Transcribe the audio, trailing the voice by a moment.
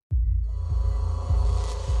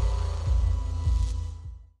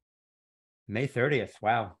May 30th.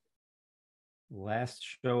 Wow. Last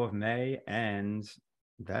show of May. And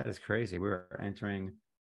that is crazy. We're entering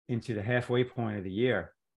into the halfway point of the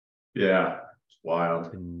year. Yeah, it's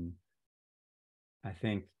wild. And I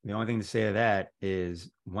think the only thing to say to that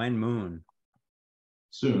is WenMoon.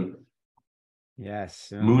 Soon. Yes,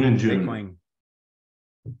 soon. Moon in June. Bitcoin.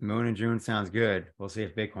 Moon in June sounds good. We'll see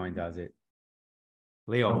if Bitcoin does it.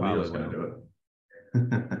 Leo probably Leo's gonna will. do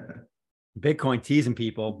it. Bitcoin teasing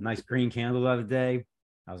people. Nice green candle the other day.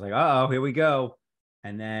 I was like, oh, here we go.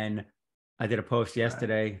 And then I did a post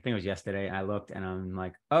yesterday. I think it was yesterday. I looked and I'm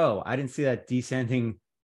like, oh, I didn't see that descending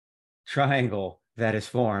triangle that has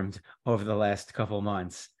formed over the last couple of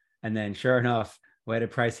months. And then sure enough, where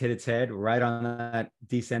did price hit its head? Right on that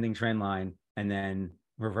descending trend line and then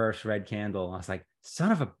reverse red candle. I was like,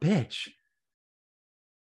 son of a bitch.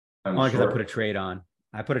 Only because I put a trade on.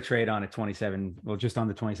 I put a trade on at 27, well, just on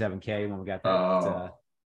the 27K when we got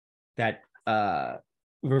that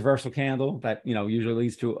reversal candle that usually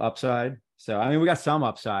leads to upside. So I mean, we got some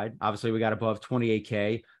upside. Obviously, we got above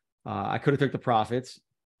 28K. I could have took the profits.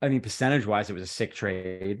 I mean, percentage wise, it was a sick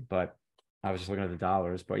trade, but I was just looking at the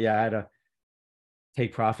dollars. But yeah, I had to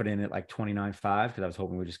take profit in at like 29.5 because I was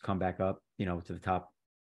hoping we'd just come back up, to the top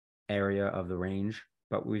area of the range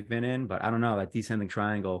but we've been in. But I don't know, that descending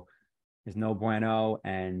triangle is no bueno.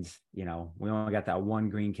 And, we only got that one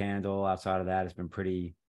green candle. Outside of that, it's been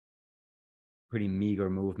pretty meager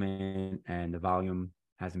movement and the volume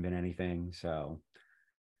hasn't been anything. So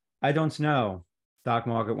I don't know. Stock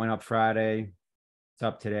market went up Friday. It's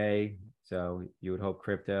up today. So you would hope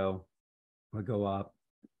crypto would go up.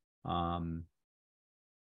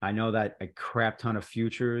 I know that a crap ton of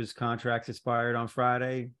futures contracts expired on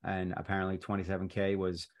Friday, and apparently 27K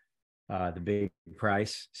was the big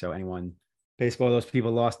price. So basically those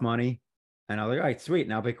people lost money. And I was like, all right, sweet.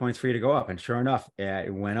 Now Bitcoin's free to go up. And sure enough,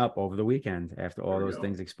 it went up over the weekend after all those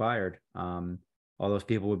things expired. All those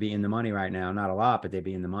people would be in the money right now. Not a lot, but they'd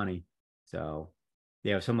be in the money. So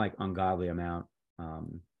yeah, it was some like ungodly amount.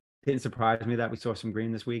 Didn't surprise me that we saw some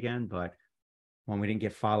green this weekend, but when we didn't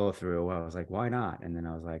get follow through, I was like, why not? And then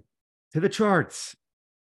I was like, to the charts.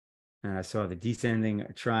 And I saw the descending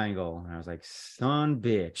triangle. And I was like, son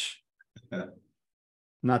bitch.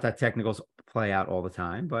 Not that technicals play out all the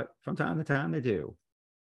time, but from time to time they do.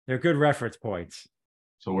 They're good reference points.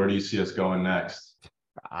 So where do you see us going next?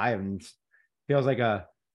 I haven't, feels like a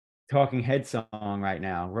Talking Head song right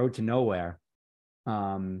now, Road to Nowhere,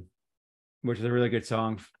 which is a really good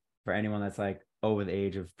song for anyone that's like over the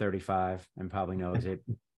age of 35 and probably knows it.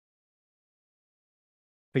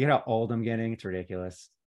 Forget how old I'm getting. It's ridiculous.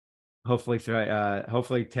 Hopefully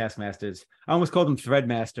Taskmasters. I almost called him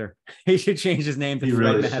Threadmaster. He should change his name to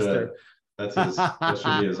Threadmaster. Really that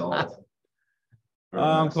should be his alt.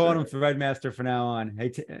 I'm calling him Threadmaster from now on. Hey,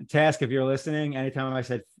 Task, if you're listening, anytime I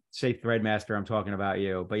say Threadmaster, I'm talking about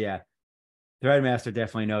you. But yeah, Threadmaster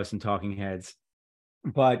definitely knows some talking heads.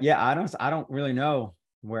 But yeah, I don't really know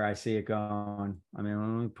where I see it going. I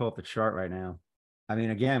mean, let me pull up the chart right now. I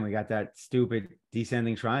mean, again, we got that stupid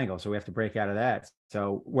descending triangle, so we have to break out of that.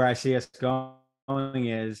 So where I see us going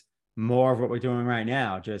is more of what we're doing right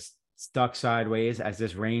now, just stuck sideways as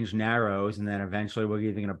this range narrows, and then eventually we're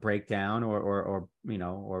either going to break down or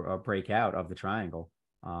break out of the triangle.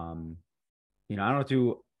 I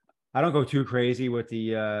don't go too crazy with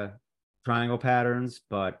the triangle patterns,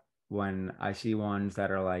 but when I see ones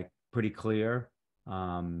that are like pretty clear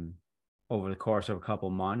over the course of a couple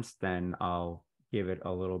months, then I'll give it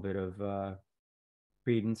a little bit of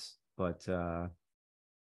credence. But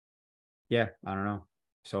yeah, I don't know.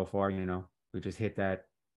 So far, we just hit that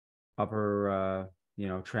upper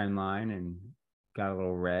trend line and got a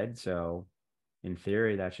little red. So in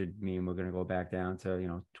theory, that should mean we're going to go back down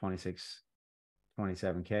to 26,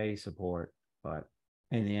 27K support. But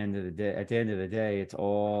at the end of the day, it's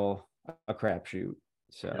all a crapshoot.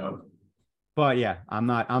 So but yeah, I'm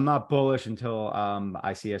not bullish until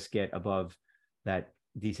I see us get above that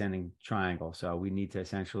descending triangle. So we need to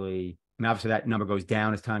essentially, I mean, obviously that number goes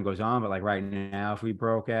down as time goes on, but like right now, if we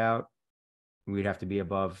broke out, we'd have to be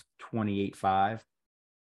above 28.5.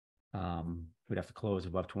 We'd have to close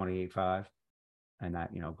above 28.5, and that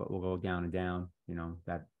we'll go down and down.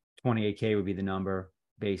 That 28K would be the number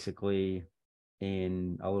basically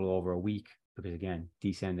in a little over a week because again,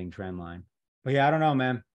 descending trend line. But yeah, I don't know,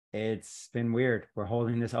 man. It's been weird. We're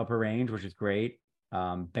holding this upper range, which is great.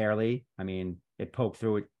 Barely. I mean, it poked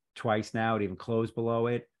through it twice now. It even closed below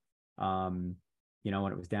it. When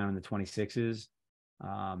it was down in the 26s.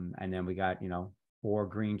 And then we got, 4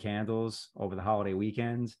 green candles over the holiday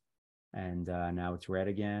weekend. And now it's red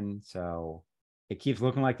again. So it keeps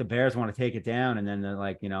looking like the Bears want to take it down, and then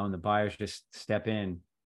and the buyers just step in.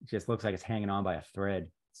 It just looks like it's hanging on by a thread.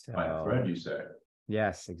 So By a thread, you say?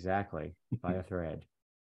 yes, exactly, by a thread.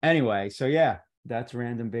 Anyway, so yeah, that's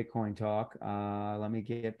random Bitcoin talk. Let me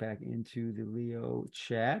get back into the Leo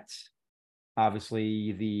chat.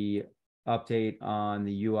 Obviously, the update on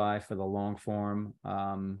the UI for the long form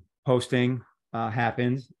posting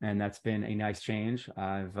happened, and that's been a nice change.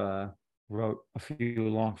 I've wrote a few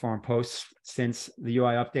long form posts since the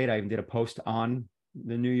UI update. I even did a post on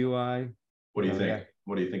the new UI. What do you So, think? yeah.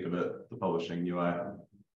 What do you think of it, the publishing UI?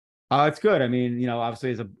 It's good. I mean,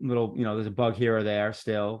 obviously there's a little, there's a bug here or there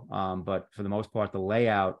still. But for the most part, the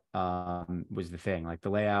layout was the thing. Like the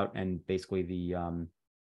layout and basically the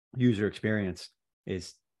user experience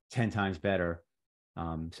is 10 times better.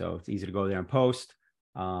 So it's easy to go there and post.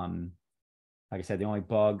 Like I said, the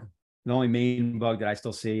only main bug that I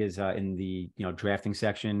still see is in the drafting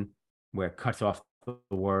section where it cuts off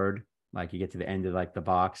the word. Like you get to the end of like the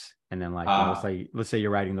box, and then let's say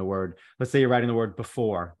you're writing the word. Let's say you're writing the word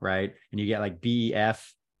before, right? And you get like BF,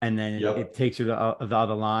 and then it takes you to the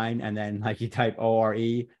other line, and then like you type ORE,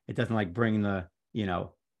 it doesn't like bring the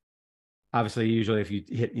obviously usually if you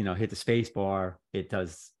hit the space bar, it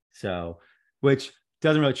does so, which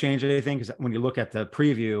doesn't really change anything because when you look at the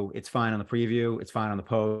preview, it's fine on the preview, it's fine on the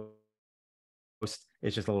post.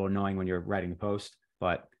 It's just a little annoying when you're writing the post,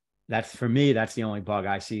 but that's for me, that's the only bug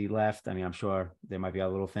I see left. I mean, I'm sure there might be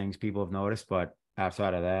other little things people have noticed, but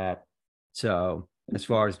outside of that, so as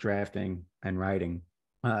far as drafting and writing,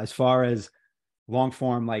 as far as long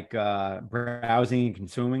form, like browsing and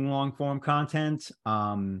consuming long form content,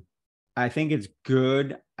 I think it's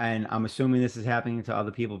good. And I'm assuming this is happening to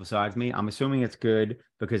other people besides me. I'm assuming it's good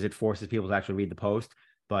because it forces people to actually read the post.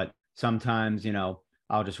 But sometimes,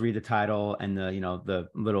 I'll just read the title and the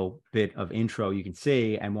little bit of intro you can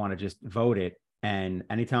see and want to just vote it. And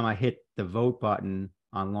anytime I hit the vote button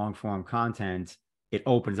on long form content, it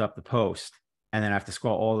opens up the post. And then I have to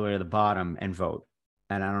scroll all the way to the bottom and vote.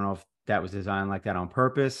 And I don't know if that was designed like that on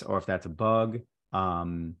purpose or if that's a bug.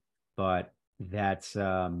 But that's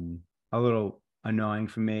a little annoying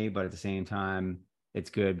for me, but at the same time, it's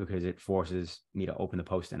good because it forces me to open the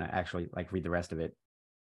post and I actually like read the rest of it.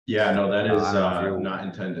 Yeah, no, that is I don't know if you not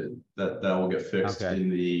intended. That will get fixed in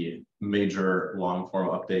the major long form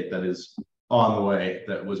update that is on the way,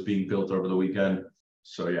 that was being built over the weekend.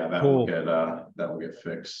 So yeah, that will get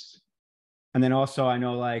fixed. And then also I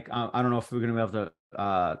know like I don't know if we're gonna be able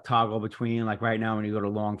to toggle between, like right now when you go to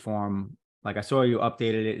long form, like I saw you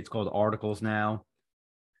updated it, it's called articles now.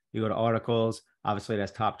 You go to articles, obviously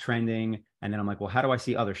that's top trending. And then I'm like, well, how do I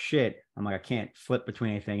see other shit? I'm like, I can't flip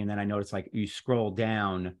between anything. And then I noticed like you scroll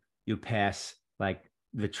down, you pass like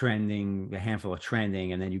the handful of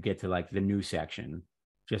trending, and then you get to like the new section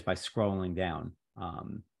just by scrolling down.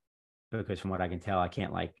 Because from what I can tell, I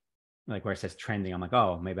can't like where it says trending, I'm like,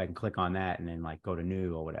 oh, maybe I can click on that and then like go to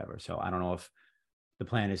new or whatever. So I don't know if the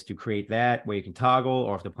plan is to create that where you can toggle,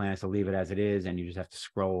 or if the plan is to leave it as it is and you just have to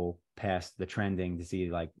scroll past the trending to see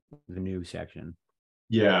like the new section.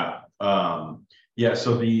 Yeah. Yeah.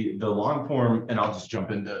 So the long form, and I'll just jump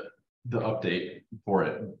into the update for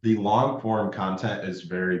it. The long form content is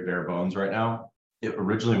very bare bones right now. It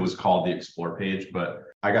originally was called the explore page, but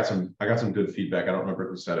I got some good feedback. I don't remember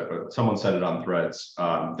who said it, but someone said it on threads,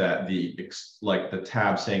 that the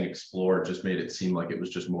tab saying explore just made it seem like it was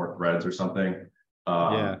just more threads or something.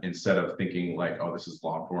 Instead of thinking like, oh, this is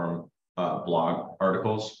long form blog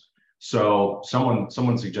articles. So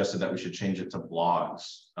someone suggested that we should change it to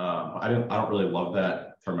blogs. I don't really love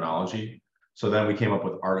that terminology. So then we came up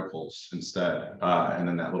with articles instead, and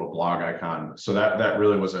then that little blog icon. So that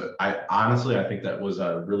really was I think that was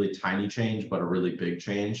a really tiny change, but a really big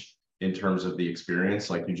change in terms of the experience.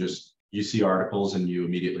 Like you see articles and you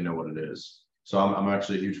immediately know what it is. So I'm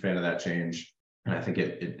actually a huge fan of that change, and I think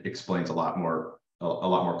it explains a lot more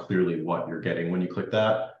clearly what you're getting when you click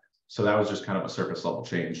that. So that was just kind of a surface level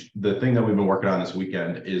change. The thing that we've been working on this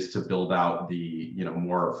weekend is to build out the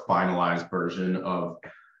more finalized version of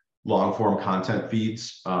long form content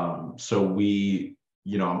feeds. So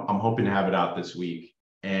I'm hoping to have it out this week,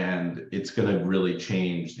 and it's going to really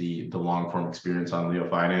change the long form experience on Leo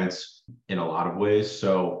Finance in a lot of ways.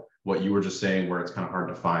 So what you were just saying, where it's kind of hard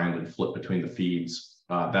to find and flip between the feeds,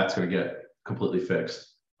 that's going to get completely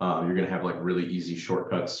fixed. You're going to have like really easy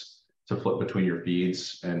shortcuts to flip between your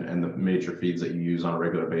feeds and the major feeds that you use on a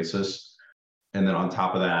regular basis. And then on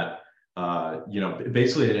top of that,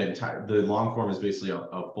 basically the long form is basically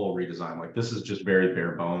a full redesign. Like this is just very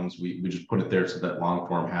bare bones. We just put it there so that long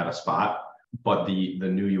form had a spot, but the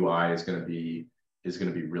new UI is going to be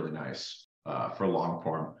really nice for long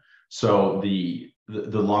form. So the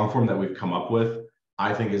long form that we've come up with,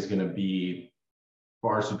 I think is going to be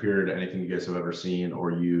far superior to anything you guys have ever seen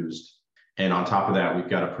or used. And on top of that, we've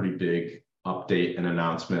got a pretty big update and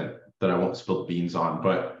announcement that I won't spill the beans on,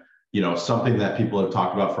 but something that people have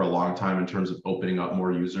talked about for a long time in terms of opening up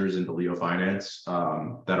more users into Leo Finance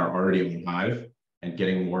that are already on Hive and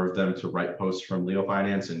getting more of them to write posts from Leo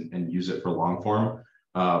Finance and use it for long form.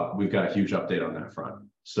 We've got a huge update on that front.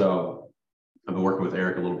 So I've been working with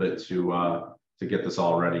Eric a little bit to get this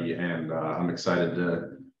all ready, and I'm excited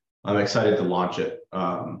to launch it.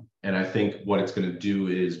 And I think what it's going to do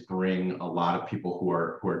is bring a lot of people who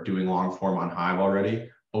are doing long form on Hive already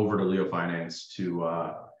over to Leo Finance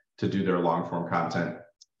to do their long form content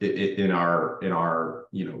in our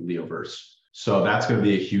Leoverse. So that's going to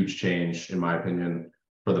be a huge change, in my opinion,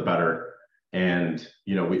 for the better. And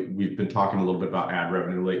we've been talking a little bit about ad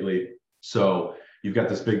revenue lately. So you've got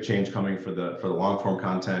this big change coming for the long form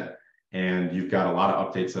content, and you've got a lot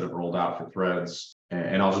of updates that have rolled out for threads.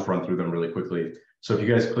 And I'll just run through them really quickly. So if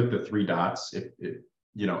you guys click the three dots, if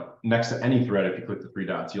next to any thread, if you click the three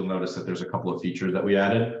dots, you'll notice that there's a couple of features that we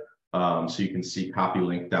added. So you can see copy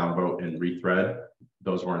link, downvote, and rethread.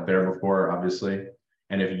 Those weren't there before, obviously.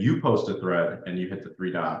 And if you post a thread and you hit the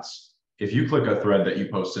three dots, if you click a thread that you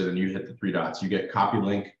posted and you hit the three dots, you get copy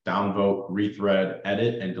link, downvote, rethread,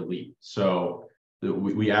 edit, and delete. So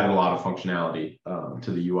we added a lot of functionality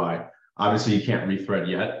to the UI. Obviously, you can't rethread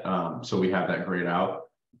yet, so we have that grayed out.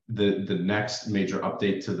 The next major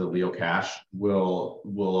update to the Leo cache will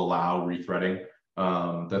allow rethreading.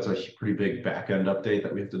 That's a pretty big backend update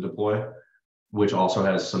that we have to deploy, which also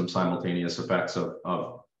has some simultaneous effects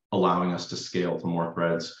of allowing us to scale to more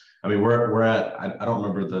threads. I mean, we're at, I don't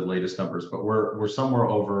remember the latest numbers, but we're somewhere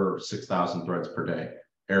over 6,000 threads per day.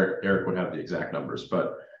 Eric would have the exact numbers,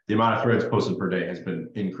 but the amount of threads posted per day has been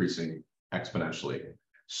increasing exponentially.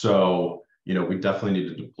 So, we definitely need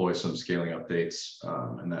to deploy some scaling updates,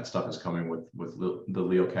 and that stuff is coming with the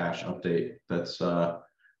Leo cache update that's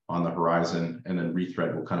on the horizon, and then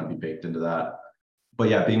rethread will kind of be baked into that. But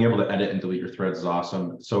yeah, being able to edit and delete your threads is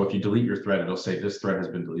awesome. So if you delete your thread, it'll say this thread has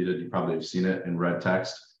been deleted. You probably have seen it in red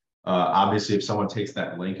text. Obviously, if someone takes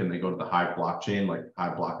that link and they go to the Hive blockchain, like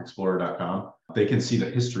hiveblockexplorer.com, they can see the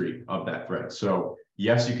history of that thread. So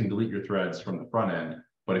yes, you can delete your threads from the front end,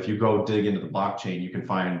 but if you go dig into the blockchain, you can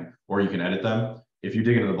find, or you can edit them. If you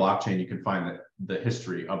dig into the blockchain, you can find the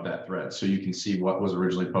history of that thread. So you can see what was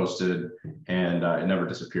originally posted, and it never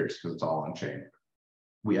disappears because it's all on chain.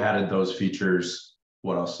 We added those features.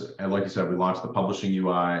 What else? And like you said, we launched the publishing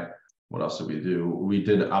UI. What else did we do? We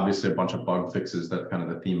did obviously a bunch of bug fixes. That's kind of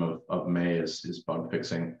the theme of May is bug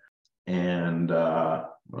fixing. And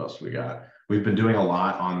what else we got? We've been doing a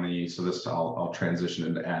lot on so this I'll transition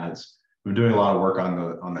into ads. We're doing a lot of work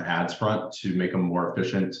on the ads front to make them more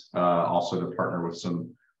efficient. Also to partner with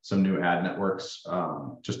some new ad networks,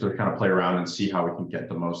 just to kind of play around and see how we can get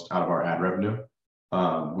the most out of our ad revenue,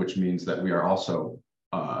 which means that we are also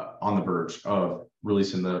on the verge of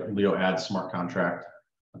releasing the Leo Ads smart contract.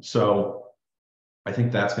 So I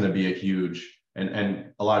think that's going to be a huge,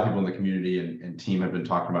 and a lot of people in the community and team have been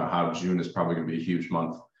talking about how June is probably going to be a huge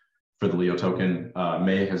month for the Leo token.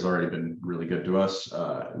 May has already been really good to us.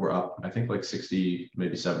 We're up, I think, like 60,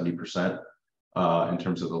 maybe 70% in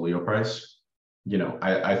terms of the Leo price.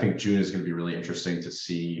 I think June is going to be really interesting to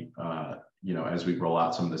see, as we roll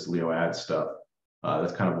out some of this Leo ad stuff.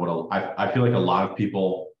 That's kind of what I feel like a lot of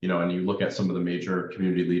people, and you look at some of the major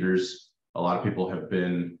community leaders, a lot of people have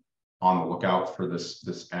been on the lookout for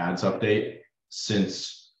this ads update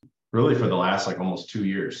since really for the last like almost 2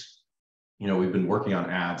 years. We've been working on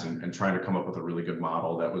ads and trying to come up with a really good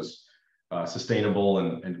model that was sustainable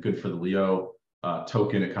and good for the Leo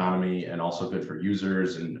token economy, and also good for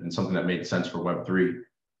users, and something that made sense for Web3.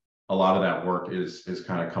 A lot of that work is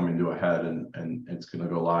kind of coming to a head, and it's going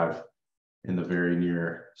to go live in the very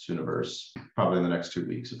near sooniverse, probably in the next 2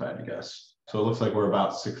 weeks, if I had to guess. So it looks like we're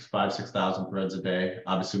about 6,000 threads a day.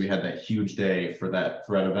 Obviously, we had that huge day for that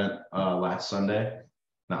thread event last Sunday,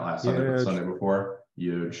 not last Sunday, but Sunday before.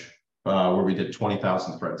 Huge, where we did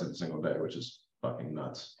 20,000 threads in a single day, which is fucking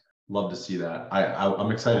nuts. Love to see that.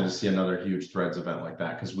 I'm excited to see another huge threads event like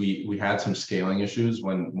that, because we had some scaling issues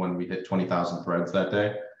when we hit 20,000 threads that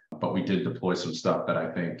day, but we did deploy some stuff that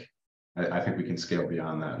I think we can scale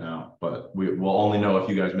beyond that now, but we'll only know if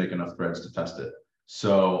you guys make enough threads to test it.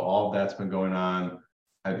 So all of that's been going on.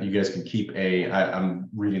 You guys can keep I'm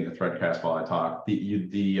reading the threadcast while I talk.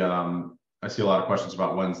 I see a lot of questions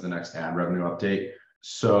about when's the next ad revenue update.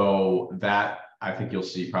 So that I think you'll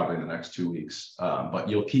see probably in the next 2 weeks, but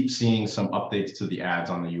you'll keep seeing some updates to the ads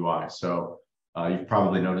on the UI. So You've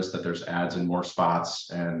probably noticed that there's ads in more spots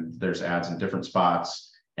and there's ads in different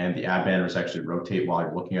spots, and the ad banners actually rotate while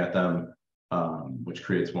you're looking at them, which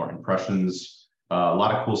creates more impressions. A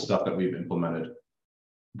lot of cool stuff that we've implemented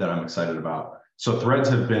that I'm excited about. So threads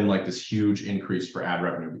have been like this huge increase for ad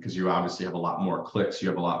revenue because you obviously have a lot more clicks, you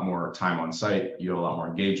have a lot more time on site, you have a lot more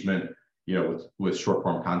engagement. You know, with short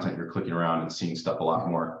form content, you're clicking around and seeing stuff a lot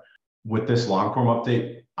more. With this long form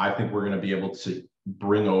update, I think we're going to be able to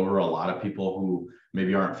bring over a lot of people who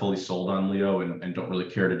maybe aren't fully sold on Leo and don't really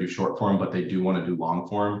care to do short form, but they do want to do long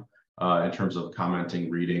form in terms of commenting,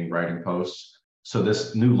 reading, writing posts. So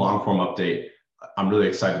this new long form update, I'm really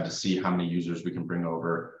excited to see how many users we can bring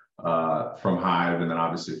over from Hive and then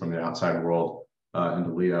obviously from the outside world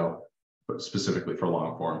into Leo, but specifically for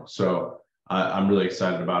long form. So I'm really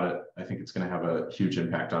excited about it. I think it's going to have a huge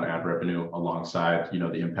impact on ad revenue alongside, you know,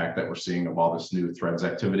 the impact that we're seeing of all this new threads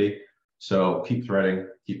activity. So keep threading,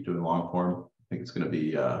 keep doing long form. I think it's going to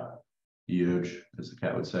be huge, as the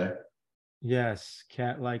cat would say. Yes,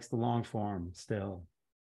 Cat likes the long form still.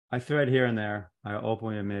 I thread here and there. I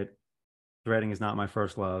openly admit threading is not my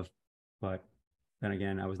first love, but then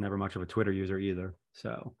again, I was never much of a Twitter user either.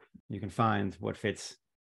 So you can find what fits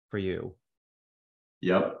for you.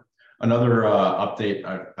 Yep. Another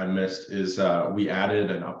update I missed is we added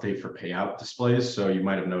an update for payout displays. So you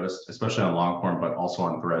might have noticed, especially on long form, but also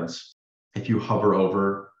on threads, if you hover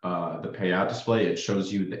over the payout display, it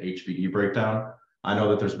shows you the HBD breakdown. I know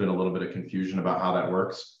that there's been a little bit of confusion about how that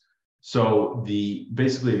works. So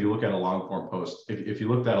basically, if you look at a long form post, if you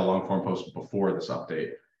looked at a long form post before this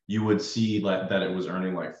update, you would see that it was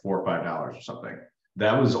earning like $4 or $5 or something.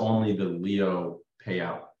 That was only the Leo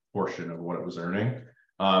payout portion of what it was earning.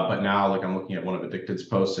 But now, like I'm looking at one of Addicted's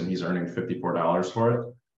posts and he's earning $54 for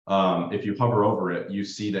it. If you hover over it, you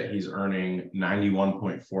see that he's earning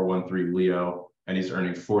 91.413 Leo and he's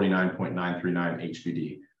earning 49.939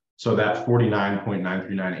 HBD. So that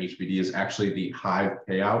 49.939 HBD is actually the Hive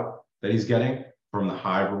payout that he's getting from the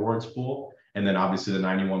Hive rewards pool. And then obviously the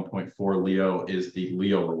 91.4 Leo is the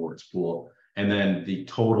Leo rewards pool. And then the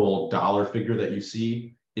total dollar figure that you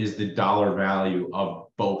see is the dollar value of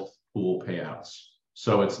both pool payouts.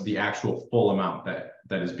 So it's the actual full amount that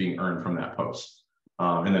is being earned from that post.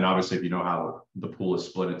 And then obviously, if you know how the pool is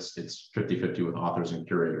split, it's 50-50 with authors and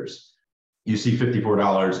curators. You see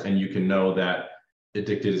 $54 and you can know that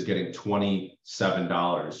Addicted is getting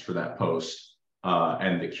 $27 for that post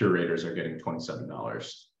and the curators are getting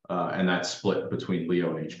 $27. And that's split between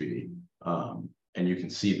Leo and HBD. And you can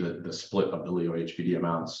see the split of the Leo HBD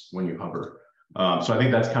amounts when you hover. So I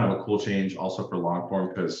think that's kind of a cool change also for long form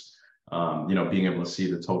because you know, being able to see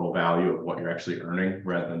the total value of what you're actually earning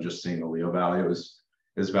rather than just seeing the Leo value is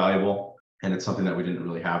valuable. And it's something that we didn't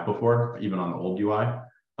really have before, even on the old UI.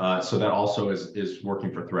 So that also is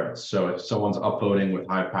working for threads. So if someone's upvoting with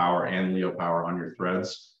high power and Leo power on your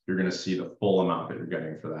threads, you're going to see the full amount that you're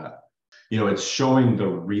getting for that. You know, it's showing the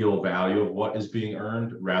real value of what is being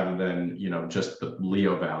earned rather than, you know, just the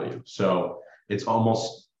Leo value. So it's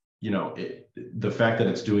almost, you know, the fact that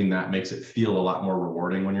it's doing that makes it feel a lot more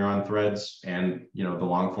rewarding when you're on threads and, you know, the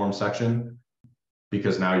long form section,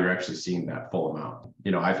 because now you're actually seeing that full amount.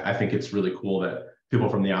 You know, I think it's really cool that people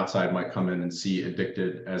from the outside might come in and see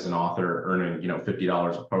Addicted as an author earning, you know,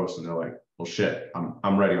 $50 a post. And they're like, well, shit,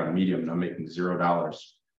 I'm writing on Medium and I'm making $0.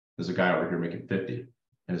 There's a guy over here making 50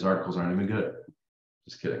 and his articles aren't even good.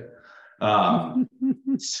 Just kidding.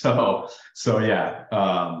 So yeah,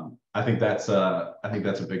 I think that's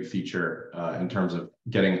a big feature in terms of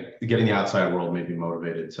getting the outside world maybe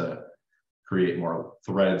motivated to create more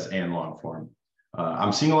threads and long form.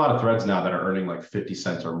 I'm seeing a lot of threads now that are earning like 50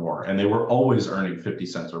 cents or more, and they were always earning 50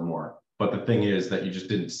 cents or more. But the thing is that you just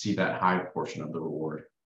didn't see that high portion of the reward,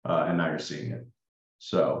 and now you're seeing it.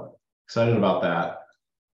 So excited about that.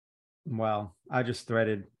 Well, I just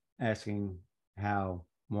threaded asking how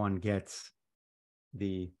one gets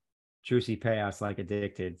the juicy payouts like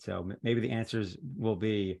Addicted. So maybe the answers will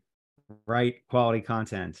be write quality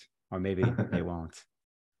content, or maybe they won't.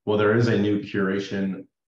 Well, there is a new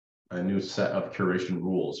set of curation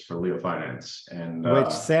rules for Leo Finance, and which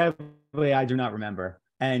sadly I do not remember,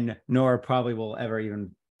 and nor probably will ever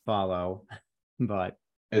even follow. But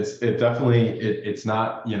it's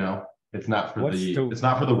not, you know, it's not for the weak. It's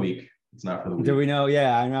not for the weak. Do we know?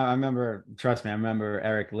 Yeah, I know. I remember. Trust me, I remember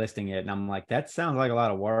Eric listing it, and I'm like, that sounds like a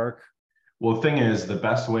lot of work. Well, the thing is, the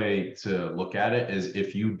best way to look at it is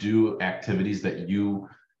if you do activities that you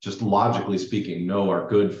just logically speaking know are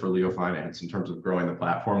good for Leo Finance in terms of growing the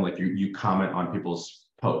platform. Like you comment on people's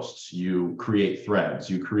posts, you create threads,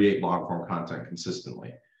 you create long form content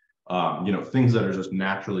consistently. things that are just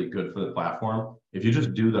naturally good for the platform. If you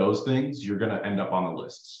just do those things, you're going to end up on the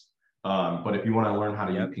lists. But if you want to learn how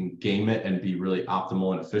to, you can game it and be really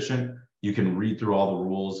optimal and efficient, you can read through all the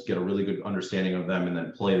rules, get a really good understanding of them, and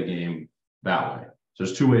then play the game that way. So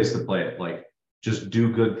there's two ways to play it. Like, just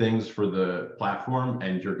do good things for the platform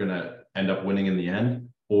and you're going to end up winning in the end,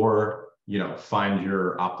 or, find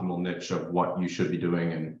your optimal niche of what you should be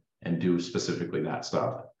doing and do specifically that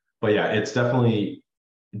stuff. But yeah, it's definitely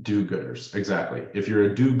do-gooders. Exactly. If you're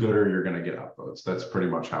a do-gooder, you're going to get upvotes. That's pretty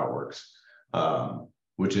much how it works.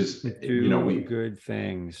 Which is, do good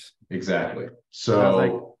things. Exactly. So sounds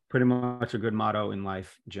like pretty much a good motto in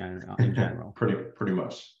life in general. pretty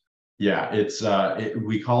much. Yeah, it's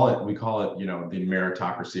we call it the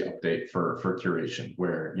meritocracy update for curation,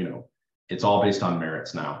 where it's all based on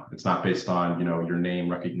merits now. It's not based on your name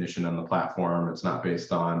recognition on the platform. It's not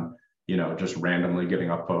based on just randomly getting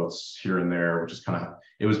upvotes here and there, which is kind of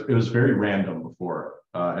it was very random before.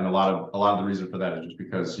 And a lot of the reason for that is just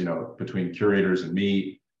because between curators and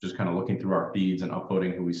me just kind of looking through our feeds and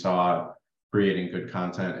upvoting who we saw creating good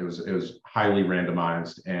content, it was highly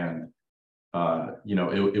randomized, and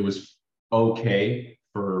it was okay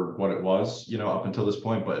for what it was, up until this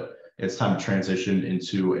point, but it's time to transition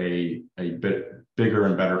into a bit bigger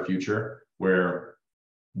and better future where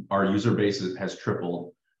our user base has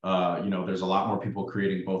tripled. There's a lot more people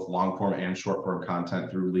creating both long form and short form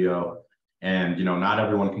content through Leo, and not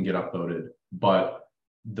everyone can get upvoted, but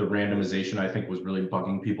the randomization, I think, was really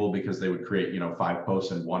bugging people because they would create 5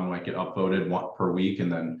 posts and one might get upvoted one per week,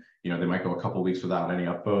 and then they might go a couple weeks without any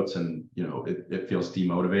upvotes, and it feels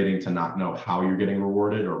demotivating to not know how you're getting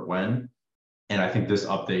rewarded or when. And I think this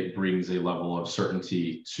update brings a level of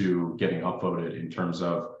certainty to getting upvoted in terms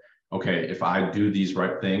of, okay, if I do these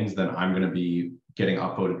right things, then I'm going to be getting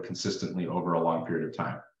upvoted consistently over a long period of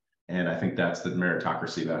time. And I think that's the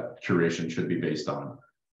meritocracy that curation should be based on.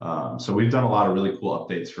 So we've done a lot of really cool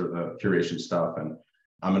updates for the curation stuff, and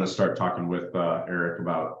I'm going to start talking with Eric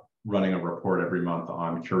about running a report every month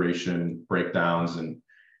on curation breakdowns and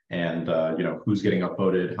who's getting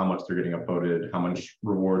upvoted, how much they're getting upvoted, how much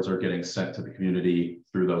rewards are getting sent to the community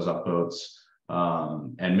through those upvotes,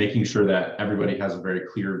 and making sure that everybody has a very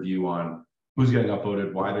clear view on who's getting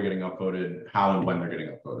upvoted, why they're getting upvoted, how and when they're getting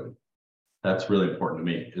upvoted. That's really important to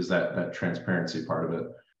me, is that transparency part of it.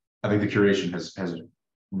 I think the curation has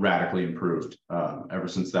radically improved ever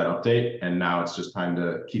since that update, and now it's just time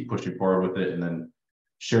to keep pushing forward with it and then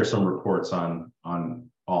share some reports on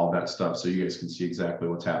all that stuff so you guys can see exactly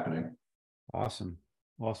what's happening. Awesome.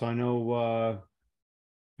 Also, I know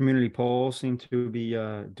community polls seem to be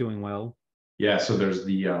doing well. Yeah, so there's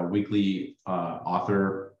the weekly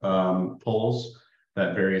author polls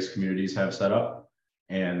that various communities have set up.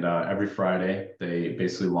 And every Friday, they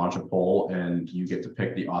basically launch a poll, and you get to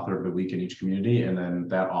pick the author of the week in each community. And then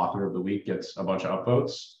that author of the week gets a bunch of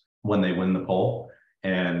upvotes when they win the poll.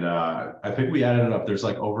 And I think we added it up. There's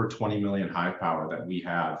like over 20 million hive power that we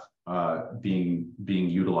have being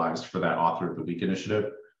utilized for that author of the week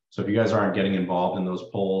initiative. So if you guys aren't getting involved in those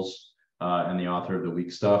polls and the author of the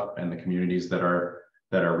week stuff and the communities that are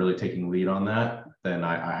really taking lead on that, then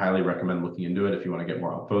I highly recommend looking into it if you want to get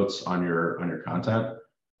more upvotes on your content.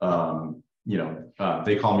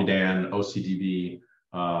 They Call Me Dan, OCDB,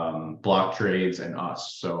 Block Trades, and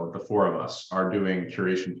us. So the 4 of us are doing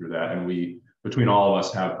curation through that, and we, between all of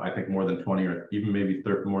us, have, I think, more than 20 or even maybe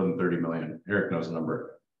more than 30 million. Eric knows the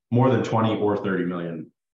number. More than 20 or 30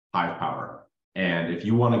 million hive power. And if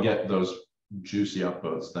you want to get those juicy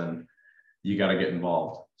upvotes, then you got to get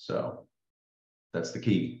involved. So that's the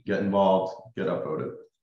key. Get involved, get upvoted.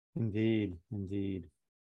 Indeed.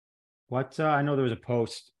 What I know there was a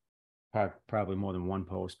post, probably more than one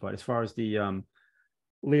post, but as far as the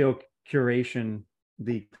Leo curation,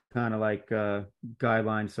 the kind of like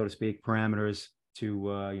guidelines, so to speak, parameters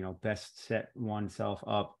to best set oneself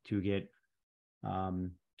up to get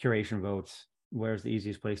curation votes, where's the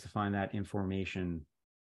easiest place to find that information?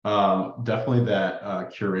 Definitely that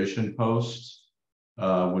curation post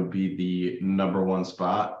would be the #1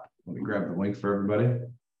 spot. Let me grab the link for everybody.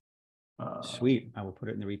 Sweet. I will put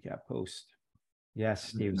it in the recap post. Yes,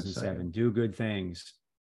 Stevenson 7. Do good things.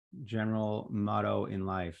 General motto in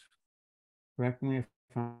life. Correct me if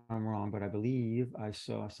I'm wrong, but I believe I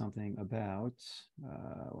saw something about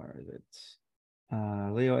where is it?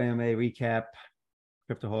 Leo AMA recap,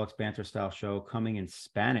 Cryptoholics banter style show coming in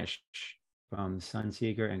Spanish from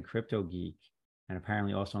Sunseeker and Crypto Geek, and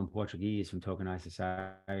apparently also in Portuguese from Tokenized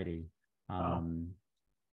Society. And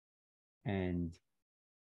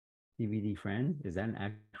DVD friend, is that an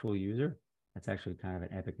actual user? That's actually kind of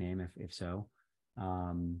an epic name if so.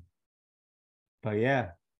 But yeah,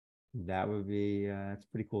 That would be that's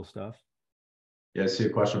pretty cool stuff. Yeah, I see a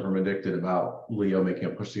question from Addicted about Leo making a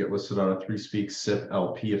push to get listed on a 3-speak SIP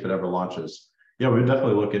LP if it ever launches. Yeah, we would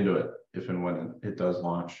definitely look into it if and when it does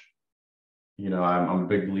launch. You know, I'm a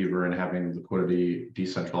big believer in having liquidity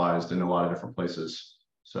decentralized in a lot of different places.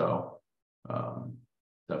 So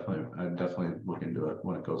definitely, I'd definitely look into it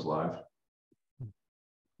when it goes live. Of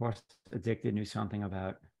course, Addicted knew something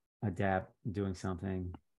about Adapt doing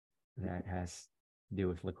something that has to do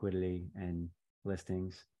with liquidity and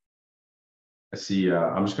listings. I see.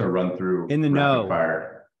 I'm just going to run through In the rapid know.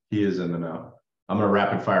 fire. He is in the know. I'm going to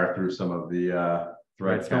rapid fire through some of the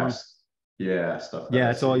Redstone. threadcast, yeah, stuff that Yeah,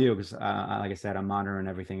 I it's all see. you because, like I said, I'm monitoring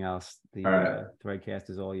everything else. The All right, Threadcast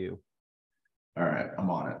is all you. all right, I'm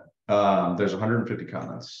on it. There's 150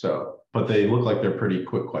 comments, so but they look like they're pretty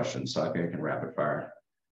quick questions, so I think I can rapid fire.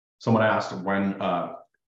 Someone asked when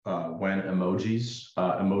emojis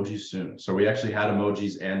soon. So we actually had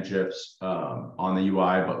emojis and GIFs on the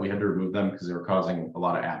UI, but we had to remove them because they were causing a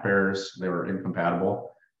lot of app errors. They were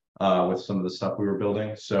incompatible with some of the stuff we were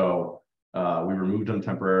building. So we removed them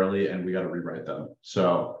temporarily and we got to rewrite them.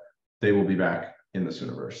 So they will be back in the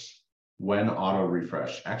Sooniverse. When auto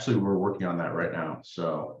refresh? Actually, we're working on that right now.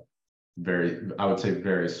 So I would say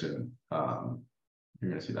very soon. You're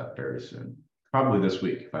going to see that very soon. Probably this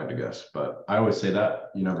week, if I had to guess, but I always say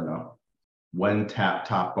that, you never know. When tap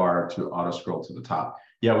top bar to auto scroll to the top.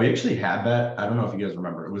 Yeah, we actually had that. I don't know if you guys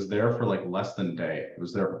remember. It was there for like less than a day. It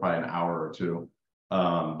was there for probably an hour or two,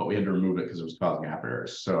 but we had to remove it because it was causing app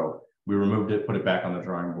errors. So we removed it, put it back on the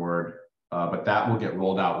drawing board, but that will get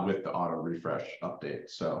rolled out with the auto refresh update.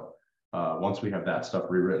 So once we have that stuff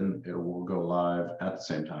rewritten, it will go live at the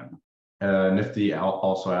same time. Nifty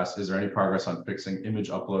also asked, is there any progress on fixing image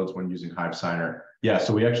uploads when using Hive Signer? Yeah,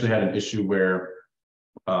 so we actually had an issue where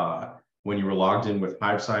when you were logged in with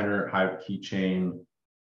Hive Signer, Hive Keychain,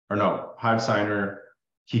 Hive Signer,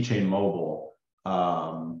 Keychain Mobile,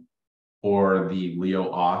 or the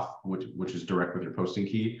Leo auth, which is direct with your posting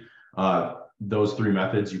key, those three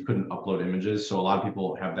methods, you couldn't upload images. So a lot of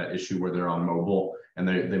people have that issue where they're on mobile and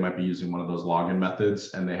they might be using one of those login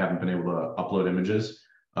methods and they haven't been able to upload images.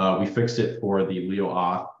 We fixed it for the Leo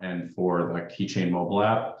auth and for the Keychain mobile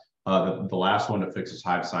app. The last one to fix is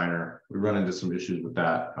Hive Signer. We run into some issues with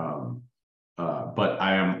that, but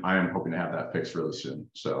I am hoping to have that fixed really soon.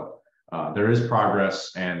 So there is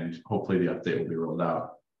progress, and hopefully the update will be rolled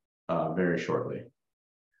out very shortly.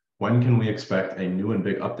 When can we expect a new and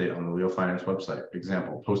big update on the Leo Finance website?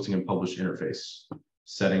 Example: posting and publish interface,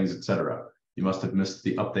 settings, etc. You must have missed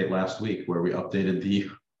the update last week where we updated the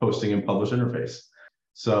posting and publish interface.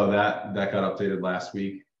 So that got updated last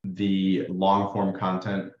week. The long form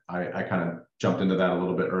content, I kind of jumped into that a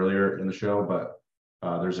little bit earlier in the show, but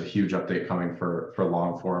there's a huge update coming for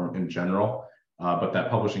long form in general. But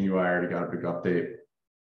that publishing UI already got a big update.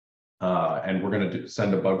 And we're going to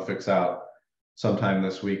send a bug fix out sometime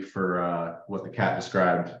this week for what the cat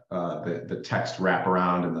described, the text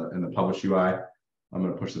wraparound in the publish UI. I'm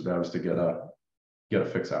going to push the devs to get a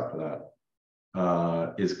fix out for that.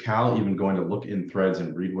 Is Cal even going to look in threads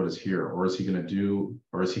and read what is here, or is he going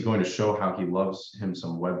to show how he loves him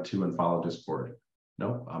some Web 2 and follow Discord?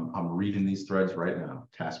 Nope, I'm reading these threads right now.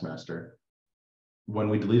 Taskmaster. When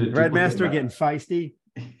we deleted Threadmaster getting feisty.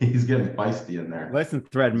 He's getting feisty in there. Listen,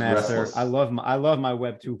 Threadmaster, I love my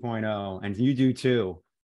Web 2.0, and you do too.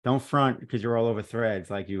 Don't front because you're all over threads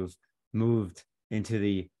like you've moved into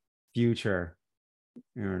the future.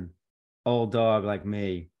 You're an old dog like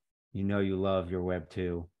me. You know you love your Web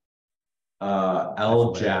 2.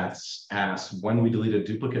 L Jats asks, when we delete a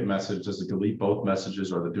duplicate message, does it delete both messages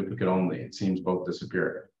or the duplicate only? It seems both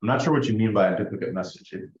disappear. I'm not sure what you mean by a duplicate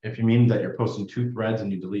message. If you mean that you're posting two threads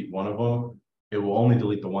and you delete one of them, it will only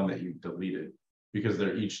delete the one that you deleted because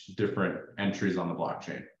they're each different entries on the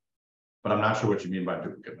blockchain. But I'm not sure what you mean by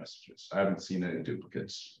duplicate messages. I haven't seen any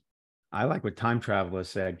duplicates. I like what Time Traveler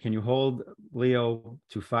said. Can you hold Leo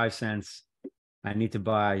to 5 cents? I need to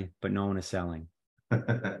buy, but no one is selling.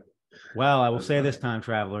 Well, I will say this, Time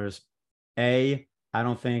Travelers. A, I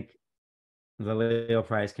don't think the Leo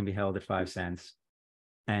price can be held at 5 cents.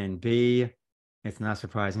 And B, it's not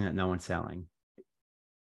surprising that no one's selling.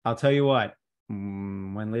 I'll tell you what,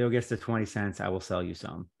 when Leo gets to 20 cents, I will sell you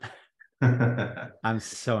some. I'm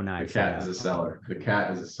so nice. The cat is a seller. The cat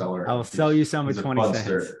is a seller. I will sell you some at 20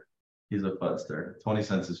 cents. He's a fudster. 20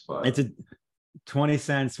 cents is fun. It's 20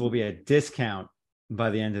 cents will be a discount by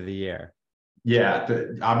the end of the year. Yeah,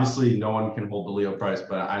 obviously no one can hold the Leo price,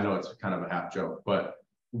 but I know it's kind of a half joke, but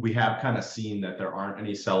we have kind of seen that there aren't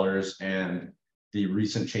any sellers, and the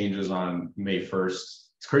recent changes on May 1st.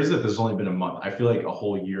 It's crazy that there's only been a month. I feel like a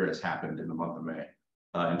whole year has happened in the month of May.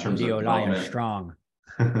 in terms of Leo Lion development. strong.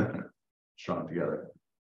 Strong together.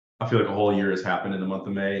 I feel like a whole year has happened in the month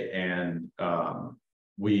of May, and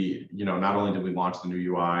we, not only did we launch the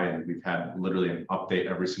new UI, and we've had literally an update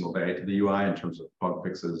every single day to the UI in terms of bug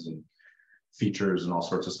fixes and features and all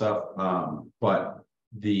sorts of stuff, but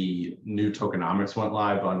the new tokenomics went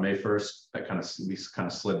live on May 1st. We kind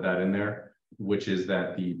of slid that in there, which is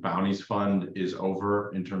that the bounties fund is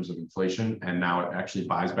over in terms of inflation, and now it actually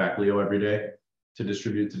buys back Leo every day to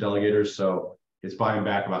distribute to delegators. So it's buying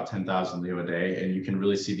back about 10,000 Leo a day, and you can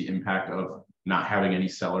really see the impact of not having any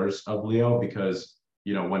sellers of Leo, because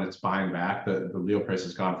when it's buying back, the Leo price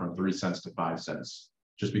has gone from 3 cents to 5 cents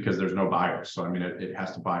just because there's no buyers. So I mean, it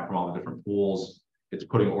has to buy from all the different pools. It's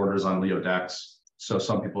putting orders on Leo decks. So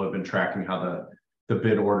some people have been tracking how the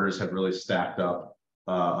bid orders have really stacked up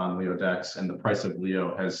on Leo decks, and the price of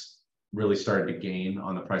Leo has really started to gain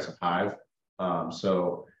on the price of Hive.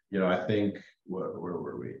 So I think where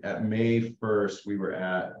were we at May 1st? We were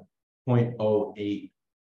at 0.08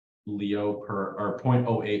 Leo or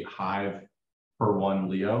 0.08 Hive per 1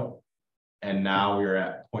 Leo, and now we're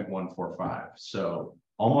at 0.145. So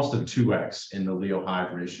almost a 2x in the Leo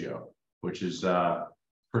Hive ratio, which is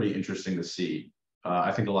pretty interesting to see.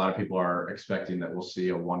 I think a lot of people are expecting that we'll see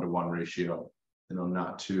a 1-to-1 ratio in a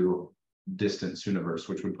not too distant Sooniverse,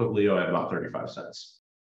 which would put Leo at about 35 cents.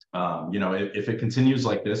 If it continues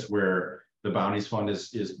like this, where the bounties fund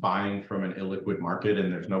is buying from an illiquid market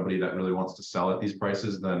and there's nobody that really wants to sell at these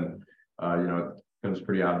prices, then it becomes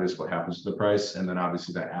pretty obvious what happens to the price. And then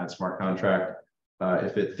obviously that ad smart contract,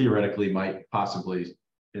 if it theoretically might possibly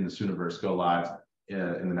in the Sooniverse go live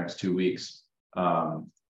in the next 2 weeks,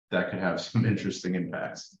 that could have some interesting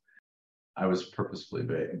impacts. I was purposefully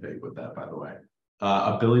vague with that, by the way.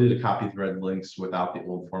 Ability to copy thread links without the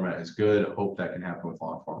old format is good. Hope that can happen with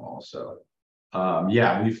long form also.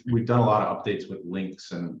 Yeah, we've done a lot of updates with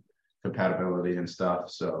links and compatibility and stuff.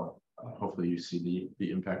 So hopefully you see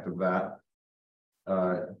the impact of that.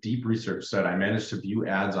 Deep Research said, I managed to view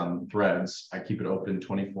ads on threads. I keep it open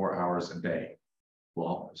 24 hours a day.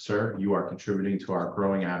 Well, sir, you are contributing to our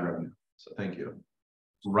growing ad revenue. So thank you.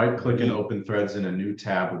 Right click and open threads in a new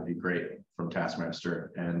tab would be great from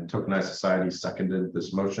Taskmaster, and Tokenized Society seconded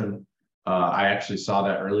this motion. I actually saw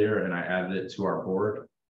that earlier and I added it to our board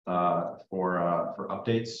for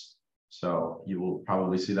updates. So you will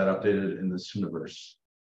probably see that updated in the Sooniverse.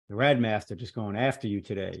 The Red Master just going after you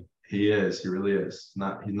today. He is. He really is.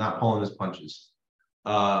 He's not pulling his punches.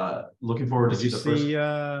 Looking forward to see the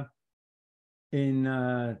first.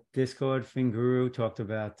 In Discord, Finguru talked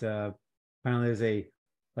about apparently there's a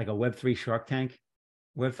Web3 Shark Tank.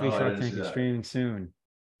 Web3 Shark Tank is streaming soon.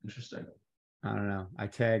 Interesting. I don't know. I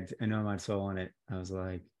tagged Nomad Soul on it. I was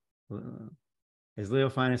like, is Leo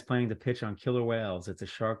Finance planning to pitch on killer whales? It's a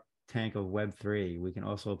Shark Tank of Web3. We can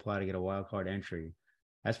also apply to get a wildcard entry.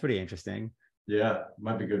 That's pretty interesting. Yeah,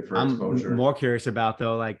 might be good for exposure. I'm more curious about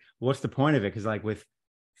though, what's the point of it? Because with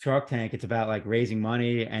Shark Tank, it's about raising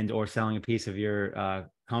money and or selling a piece of your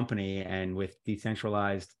company, and with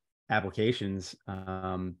decentralized applications,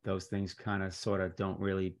 those things kind of sort of don't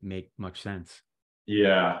really make much sense.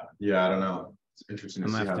 Yeah, I don't know. It's interesting to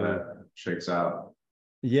see how that shakes out.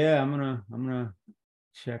 Yeah, I'm gonna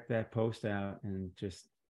check that post out and just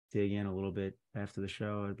dig in a little bit after the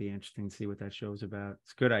show. It'd be interesting to see what that show's about.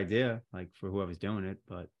 It's a good idea, for whoever's doing it,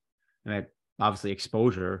 but obviously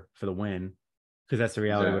exposure for the win, because that's the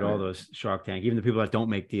reality with all those Shark Tank. Even the people that don't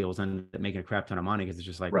make deals end up making a crap ton of money, because it's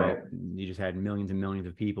just well, you just had millions and millions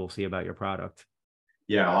of people see about your product.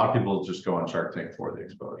 Yeah, a lot of people just go on Shark Tank for the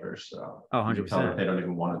exposure. So 100%. They don't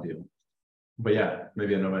even want to deal. But yeah,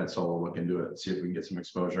 maybe a Nomad Soul will look into it, see if we can get some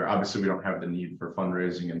exposure. Obviously, we don't have the need for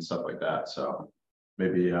fundraising and stuff like that. So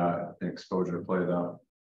maybe an exposure play though.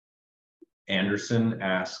 Anderson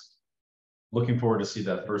asked, looking forward to see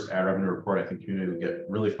that first ad revenue report. I think community will get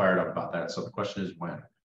really fired up about that. So the question is when?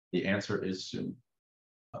 The answer is soon.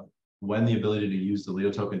 When the ability to use the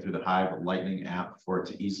Leo token through the Hive Lightning app for it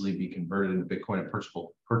to easily be converted into Bitcoin and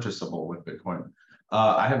purchasable with Bitcoin.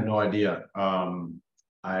 I have no idea.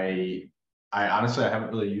 I honestly, I haven't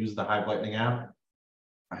really used the Hive Lightning app.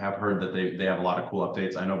 I have heard that they have a lot of cool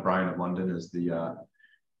updates. I know Brian of London is the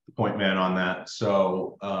point man on that.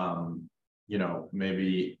 So,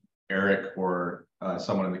 maybe Eric or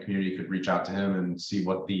someone in the community could reach out to him and see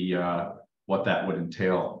what that would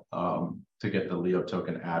entail to get the Leo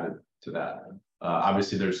token added to that.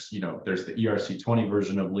 Obviously, there's the ERC20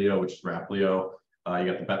 version of Leo, which is Wrap Leo. You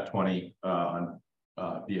got the BEP20 on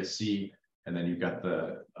BSC, and then you've got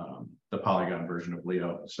the Polygon version of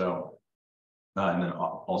Leo. So, and then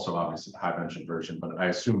also obviously the Hive Engine version. But I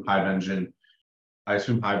assume Hive Engine I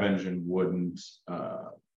assume Hive Engine wouldn't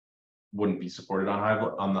be supported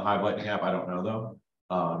on the Hive Lightning app. I don't know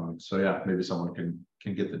though. So yeah, maybe someone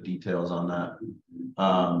can get the details on that.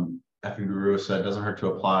 Effing Guru said doesn't hurt to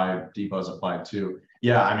apply. Deepos applied too.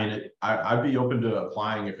 Yeah, I mean, I'd be open to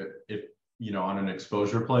applying if you know, on an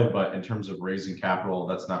exposure play, but in terms of raising capital,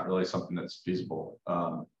 that's not really something that's feasible.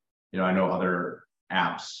 You know, I know other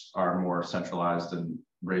apps are more centralized and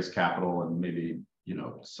raise capital and maybe, you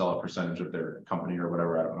know, sell a percentage of their company or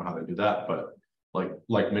whatever. I don't know how they do that, but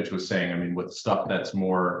like Mitch was saying, I mean, with stuff that's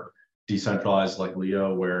more decentralized like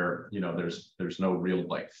Leo, where, you know, there's no real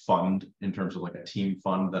like fund in terms of like a team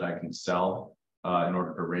fund that I can sell in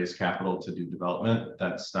order to raise capital to do development.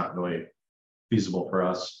 That's not really feasible for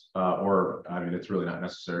us, or I mean, it's really not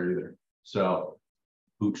necessary either. So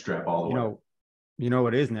bootstrap all the way. You know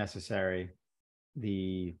what is necessary?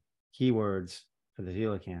 The keywords for the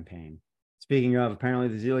Zila campaign. Speaking of, apparently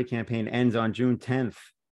the Zila campaign ends on June 10th.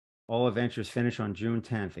 All adventures finish on June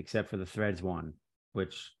 10th, except for the Threads one,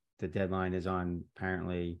 which the deadline is on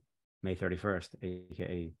apparently May 31st,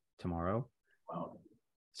 aka tomorrow. Wow.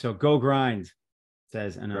 So go grind,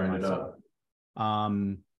 says Grind it up.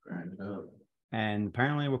 Grind it up. And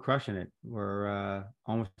apparently we're crushing it. We're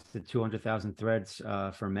almost at 200,000 threads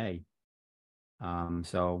for May.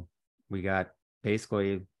 So we got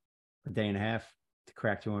basically a day and a half to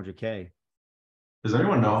crack 200K. Does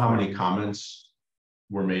anyone know how many comments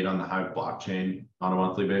were made on the Hive blockchain on a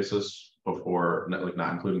monthly basis before, like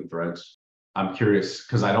not including threads? I'm curious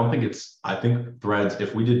because I don't think I think threads,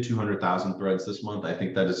 if we did 200,000 threads this month, I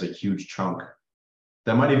think that is a huge chunk.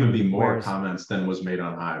 That might even be more comments than was made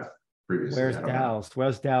on Hive previously. Where's Dals?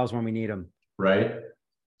 Where's Dals when we need him? Right?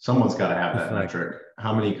 Someone's got to have that metric.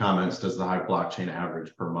 How many comments does the Hive blockchain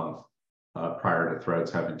average per month prior to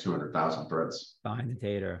threads having 200,000 threads? Behind the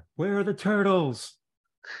data. Where are the turtles?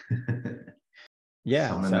 Yeah,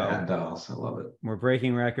 so Dals. I love it. We're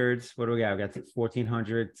breaking records. What do we got? We got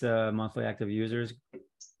 1,400 monthly active users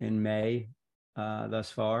in May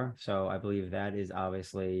thus far. So I believe that is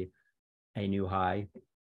obviously a new high.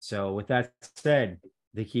 So with that said,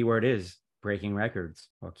 the keyword is breaking records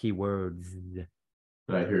or keywords. Did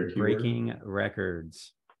I hear a keyword? Breaking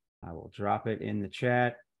records. I will drop it in the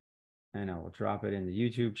chat and I will drop it in the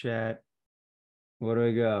YouTube chat. Where do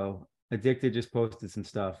we go? Addicted just posted some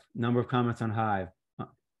stuff. Number of comments on Hive.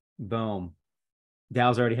 Boom.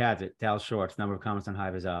 Dals already has it. Dals Shorts. Number of comments on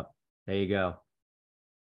Hive is up. There you go.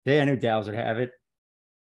 Yeah, I knew Dals would have it.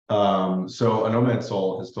 So a Nomad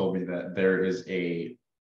Soul has told me that there is I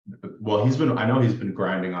know he's been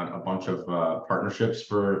grinding on a bunch of partnerships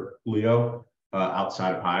for Leo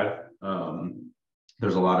outside of Hive.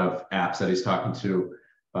 There's a lot of apps that he's talking to,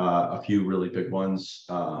 a few really big ones,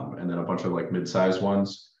 and then a bunch of like mid-sized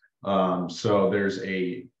ones. So there's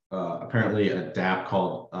apparently a dApp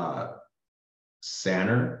called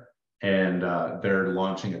Sanner, and they're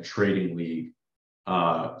launching a trading league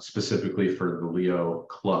specifically for the Leo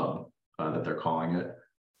club that they're calling it.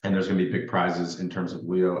 And there's going to be big prizes in terms of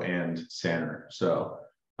Leo and Sanner. So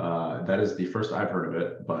that is the first I've heard of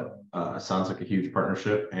it, but sounds like a huge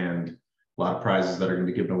partnership and a lot of prizes that are going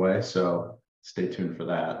to be given away. So stay tuned for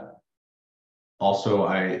that. Also,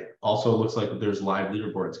 looks like there's live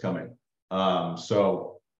leaderboards coming.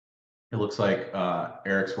 So it looks like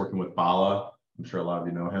Eric's working with Bala. I'm sure a lot of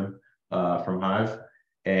you know him from Hive.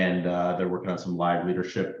 And they're working on some live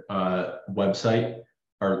leadership website,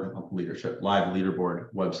 or live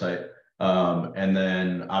leaderboard website. And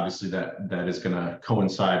then obviously that is going to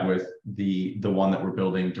coincide with the one that we're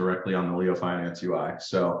building directly on the Leo Finance UI.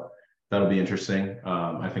 So that'll be interesting.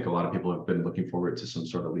 I think a lot of people have been looking forward to some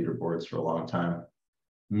sort of leaderboards for a long time.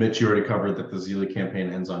 Mitch, you already covered that the Zila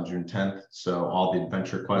campaign ends on June 10th. So all the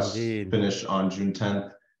adventure quests finish on June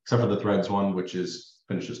 10th, except for the threads one, which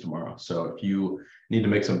finishes tomorrow. So if you need to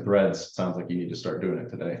make some threads, it sounds like you need to start doing it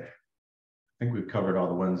today. I think we've covered all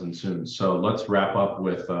the WenSoon. So let's wrap up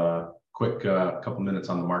with a quick couple minutes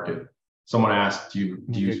on the market. Someone asked, do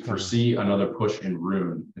you foresee another push in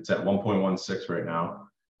Rune? It's at 1.16 right now.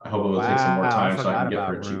 I hope it will take some more time so I can get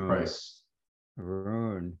for a cheap price.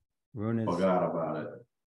 Rune is. Forgot about it.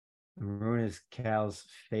 Rune is Cal's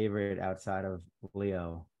favorite outside of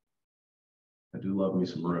Leo. I do love me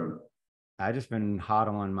some Rune. I just been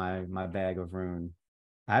hodling my bag of Rune.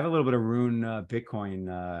 I have a little bit of Rune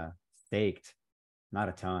Bitcoin staked, not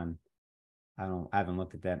a ton. I haven't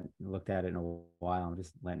looked at it in a while. I'm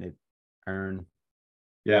just letting it earn.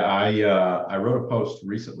 Yeah, I wrote a post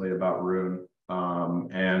recently about Rune,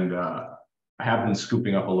 and I have been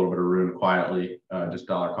scooping up a little bit of Rune quietly, just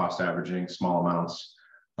dollar cost averaging small amounts,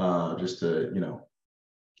 just to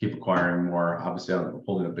keep acquiring more. Obviously, I'm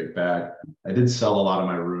holding a big bag. I did sell a lot of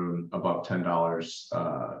my Rune above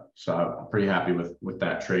 $10, so I'm pretty happy with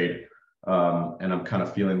that trade. And I'm kind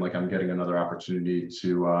of feeling like I'm getting another opportunity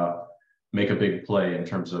to make a big play in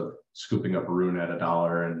terms of scooping up Rune at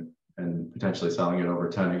 $1 and potentially selling it over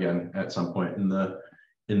 10 again at some point in the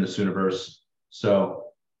Sooniverse. So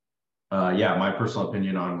yeah, my personal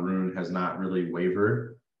opinion on Rune has not really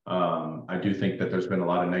wavered. I do think that there's been a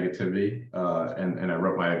lot of negativity, and I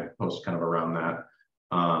wrote my post kind of around that.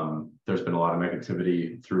 There's been a lot of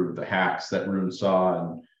negativity through the hacks that Rune saw,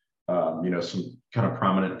 and some kind of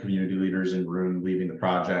prominent community leaders in Rune leaving the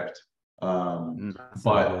project.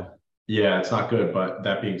 But yeah, it's not good. But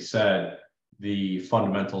that being said, the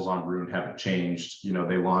fundamentals on Rune haven't changed.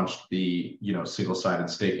 They launched the single-sided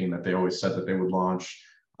staking that they always said that they would launch.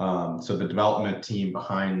 So the development team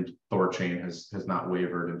behind Thorchain has not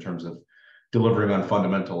wavered in terms of delivering on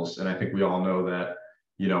fundamentals. And I think we all know that,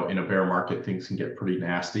 in a bear market, things can get pretty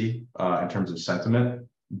nasty in terms of sentiment.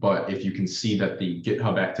 But if you can see that the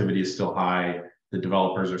GitHub activity is still high, the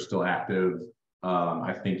developers are still active,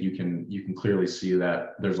 I think you can clearly see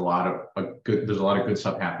that there's a lot of good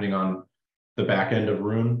stuff happening on the back end of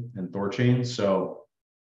Rune and Thorchain. So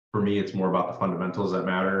for me, it's more about the fundamentals that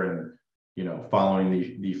matter, and following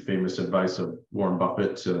the famous advice of Warren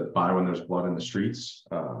Buffett to buy when there's blood in the streets,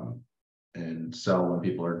 and sell when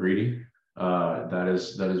people are greedy. That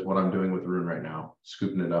is what I'm doing with Rune right now,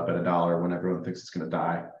 scooping it up at $1 when everyone thinks it's going to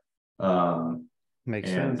die. Makes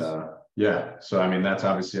sense. Yeah, so I mean that's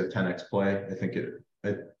obviously a 10x play. I think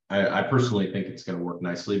I personally think it's going to work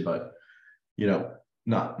nicely, but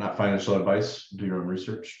not financial advice. Do your own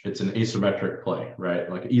research. It's an asymmetric play, right?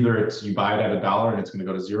 Like either it's you buy it at $1 and it's going to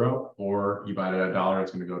go to 0, or you buy it at $1,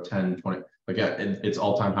 it's going to go 10, 20. Like its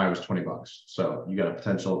all-time high was $20. So you got a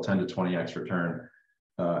potential 10 to 20x return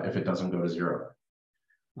if it doesn't go to 0.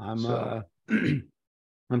 I'm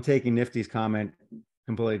taking Nifty's comment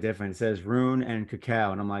completely different. It says Rune and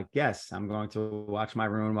cacao, and I'm like, yes, I'm going to watch my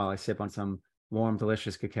Rune while I sip on some warm,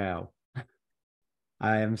 delicious cacao.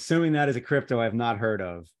 I am assuming that is a crypto I have not heard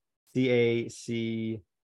of. CACAO.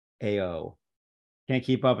 Can't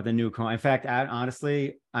keep up with the new coin. In fact,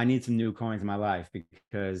 honestly, I need some new coins in my life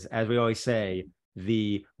because, as we always say,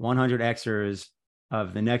 the 100xers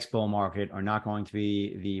of the next bull market are not going to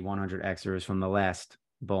be the 100xers from the last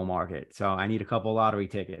bull market. So I need a couple lottery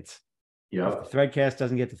tickets. Yeah. If the Threadcast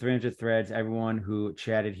doesn't get to 300 threads, everyone who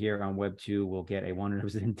chatted here on Web2 will get a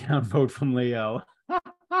 100% downvote from Leo.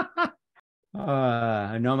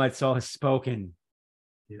 Nomad Soul has spoken.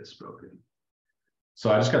 He has spoken.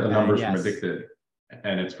 So I just got the numbers yes. from Addicted,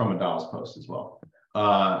 and it's from a Dallas post as well.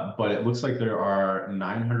 But it looks like there are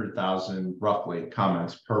 900,000 roughly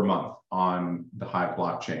comments per month on the Hive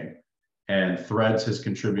blockchain, and Threads has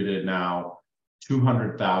contributed now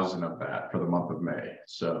 200,000 of that for the month of May.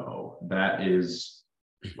 So that is,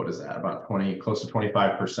 what is that? About close to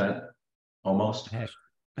 25% almost.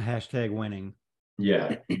 Hashtag winning.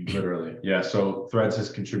 Yeah, literally. Yeah. So Threads has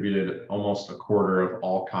contributed almost a quarter of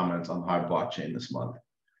all comments on the Hive blockchain this month.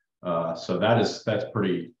 So that's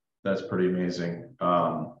pretty amazing.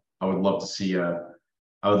 I would love to see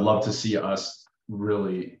us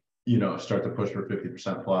really, start to push for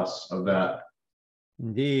 50% plus of that.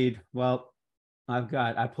 Indeed. Well,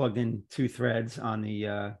 I plugged in 2 threads on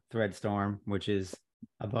the thread storm, which is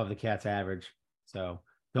above the cat's average. So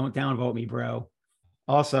don't downvote me, bro.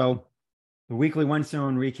 Also, the weekly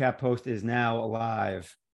WenSoon recap post is now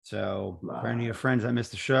live. So for any of your friends that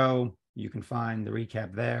missed the show, you can find the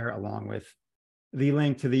recap there along with the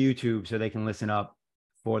link to the YouTube so they can listen up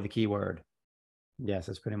for the keyword. Yes,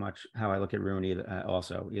 that's pretty much how I look at Rune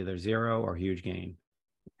either 0 or huge gain.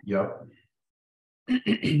 Yep.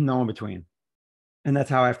 No in between. And that's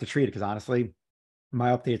how I have to treat it, because honestly, my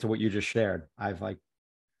updates are what you just shared. I've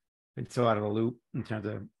been so out of the loop in terms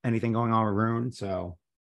of anything going on with Rune. So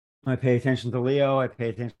I pay attention to Leo, I pay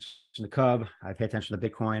attention to Cub, I pay attention to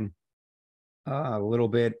Bitcoin, a little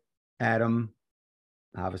bit Atom,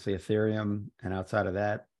 obviously Ethereum, and outside of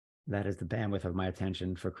that, that is the bandwidth of my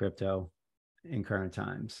attention for crypto in current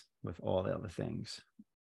times with all the other things.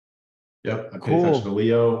 Yep, I pay attention to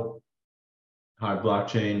Leo, Hive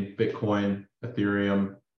blockchain, Bitcoin,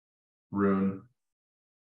 Ethereum, Rune.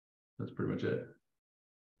 That's pretty much it.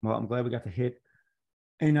 Well, I'm glad we got to hit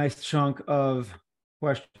a nice chunk of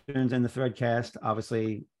questions in the Threadcast.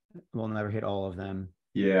 Obviously, we'll never hit all of them.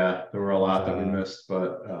 Yeah, there were a lot that we missed,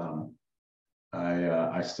 but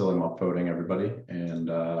I still am upvoting everybody, and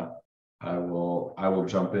I will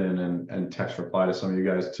jump in and text reply to some of you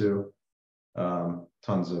guys too.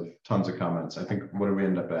 Tons of comments. I think, what did we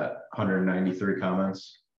end up at? 193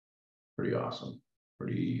 comments. Pretty awesome.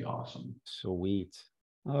 pretty awesome. Sweet.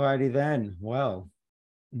 All righty then. Well,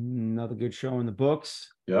 another good show in the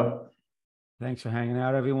books. Yep. Thanks for hanging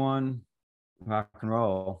out, everyone. Rock and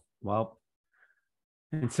roll. Well,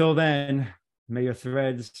 until then, may your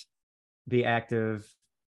threads be active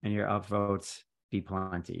and your upvotes be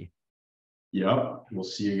plenty. Yep. We'll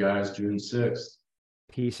see you guys June 6th.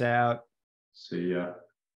 Peace out. See ya.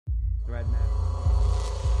 Thread